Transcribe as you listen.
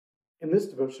In this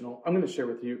devotional, I'm going to share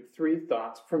with you 3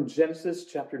 thoughts from Genesis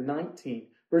chapter 19,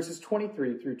 verses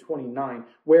 23 through 29,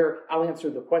 where I'll answer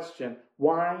the question,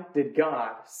 why did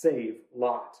God save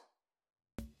Lot?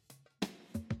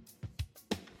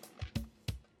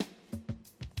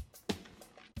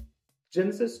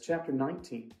 Genesis chapter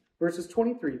 19, verses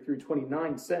 23 through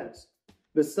 29 says,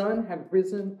 "The sun had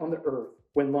risen on the earth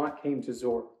when Lot came to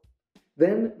Zoar.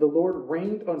 Then the Lord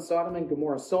rained on Sodom and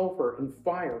Gomorrah sulfur and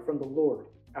fire from the Lord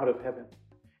out of heaven.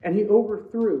 And he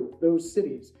overthrew those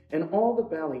cities and all the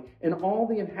valley and all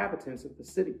the inhabitants of the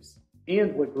cities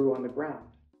and what grew on the ground.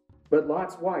 But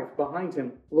Lot's wife behind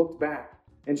him looked back,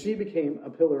 and she became a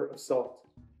pillar of salt.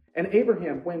 And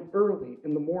Abraham went early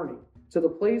in the morning to the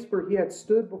place where he had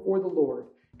stood before the Lord,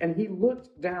 and he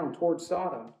looked down toward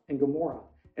Sodom and Gomorrah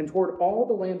and toward all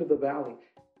the land of the valley.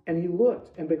 And he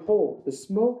looked, and behold, the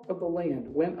smoke of the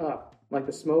land went up like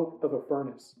the smoke of a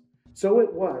furnace. So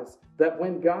it was that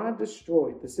when God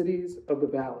destroyed the cities of the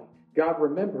valley, God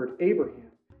remembered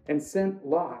Abraham and sent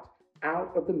Lot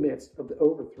out of the midst of the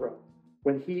overthrow,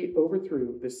 when he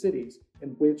overthrew the cities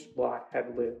in which Lot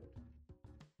had lived."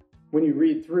 When you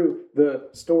read through the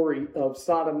story of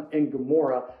Sodom and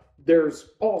Gomorrah,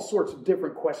 there's all sorts of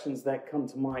different questions that come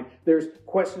to mind. There's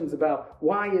questions about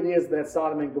why it is that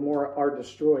Sodom and Gomorrah are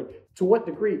destroyed. To what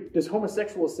degree does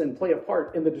homosexual sin play a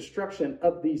part in the destruction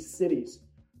of these cities?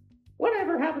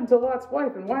 Whatever happened to Lot's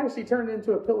wife, and why is she turned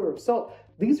into a pillar of salt?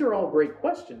 These are all great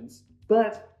questions,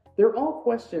 but they're all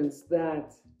questions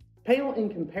that pale in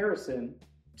comparison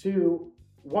to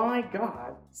why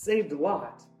God saved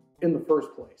Lot in the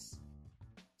first place.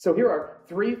 So here are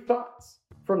 3 thoughts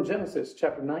from Genesis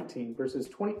chapter 19, verses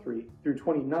 23 through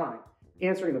 29,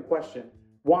 answering the question,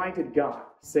 why did God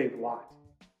save Lot?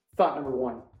 Thought number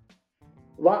 1,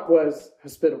 Lot was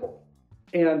hospitable.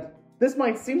 And this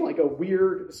might seem like a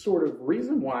weird sort of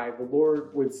reason why the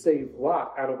Lord would save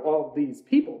Lot out of all of these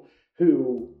people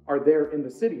who are there in the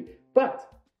city. But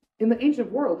in the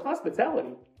ancient world,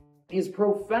 hospitality is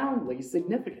profoundly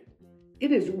significant.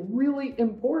 It is really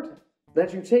important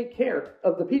that you take care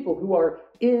of the people who are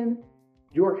in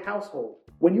your household.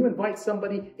 When you invite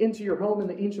somebody into your home in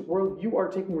the ancient world, you are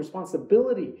taking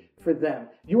responsibility for them.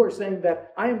 You are saying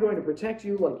that I am going to protect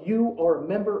you like you are a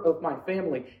member of my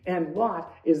family. And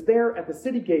Lot is there at the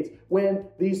city gates when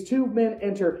these 2 men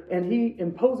enter, and he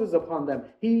imposes upon them.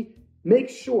 He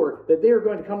makes sure that they are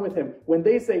going to come with him. When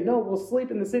they say, no, we'll sleep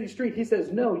in the city street, he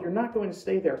says, no, you're not going to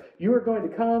stay there. You are going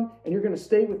to come and you're going to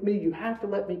stay with me. You have to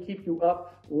let me keep you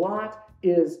up. Lot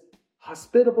is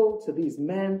hospitable to these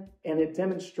men, and it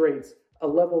demonstrates a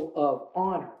level of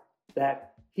honor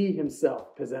that he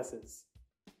himself possesses.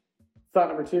 Thought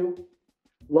number 2,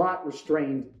 Lot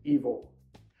restrained evil.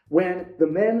 When the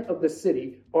men of the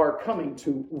city are coming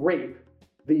to rape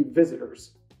the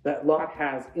visitors that Lot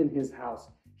has in his house,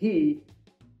 he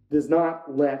does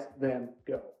not let them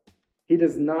go. He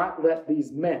does not let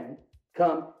these men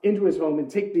come into his home and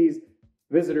take these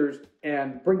visitors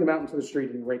and bring them out into the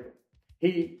street and rape them.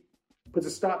 He puts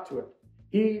a stop to it.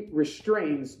 He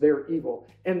restrains their evil.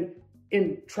 And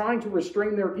in trying to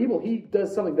restrain their evil, he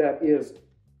does something that is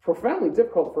profoundly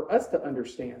difficult for us to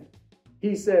understand.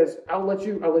 He says, I'll let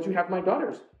you have my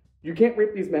daughters. You can't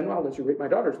rape these men. I'll let you rape my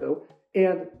daughters, though.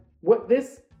 And what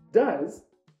this does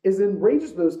is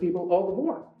enrages those people all the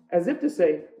more, as if to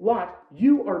say, Lot,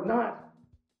 you are not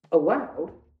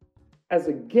allowed as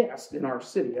a guest in our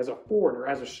city, as a foreigner,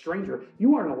 as a stranger.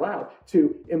 You aren't allowed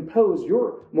to impose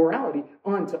your morality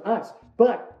onto us.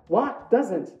 But Lot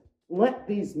doesn't let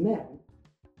these men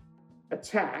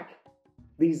attack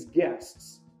these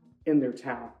guests in their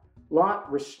town.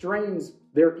 Lot restrains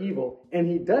their evil, and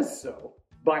he does so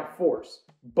by force,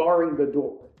 barring the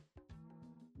door,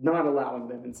 not allowing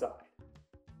them inside.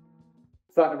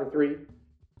 Thought number 3,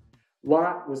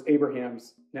 Lot was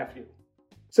Abraham's nephew.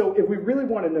 So if we really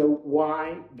want to know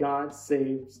why God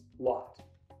saves Lot,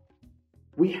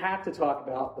 we have to talk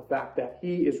about the fact that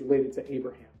he is related to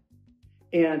Abraham.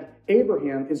 And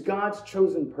Abraham is God's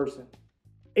chosen person.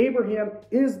 Abraham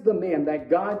is the man that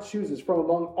God chooses from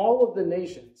among all of the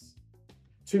nations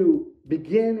to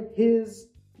begin his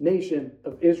nation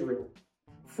of Israel,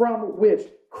 from which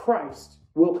Christ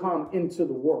will come into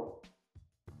the world.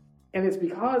 And it's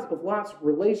because of Lot's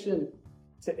relation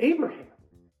to Abraham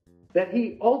that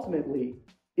he ultimately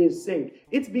is saved.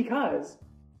 It's because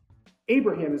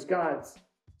Abraham is God's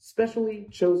specially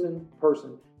chosen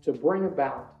person to bring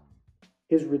about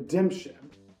his redemption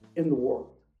in the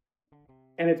world.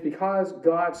 And it's because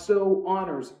God so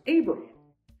honors Abraham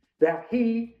that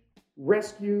he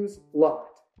rescues Lot,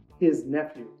 his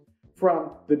nephew,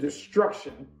 from the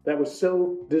destruction that was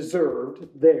so deserved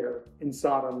there in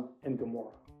Sodom and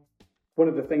Gomorrah. One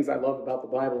of the things I love about the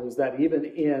Bible is that even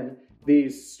in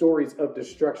these stories of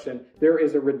destruction, there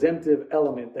is a redemptive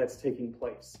element that's taking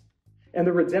place. And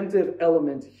the redemptive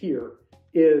element here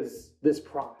is this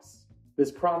promise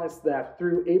that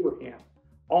through Abraham,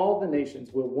 all the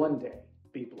nations will one day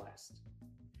be blessed.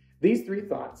 These three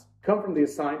thoughts come from the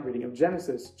assigned reading of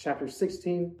Genesis chapter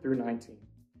 16 through 19.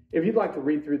 If you'd like to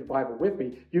read through the Bible with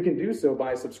me, you can do so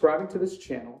by subscribing to this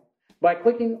channel, by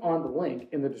clicking on the link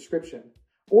in the description,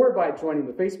 or by joining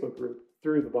the Facebook group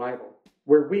Through the Bible,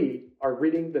 where we are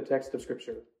reading the text of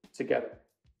Scripture together.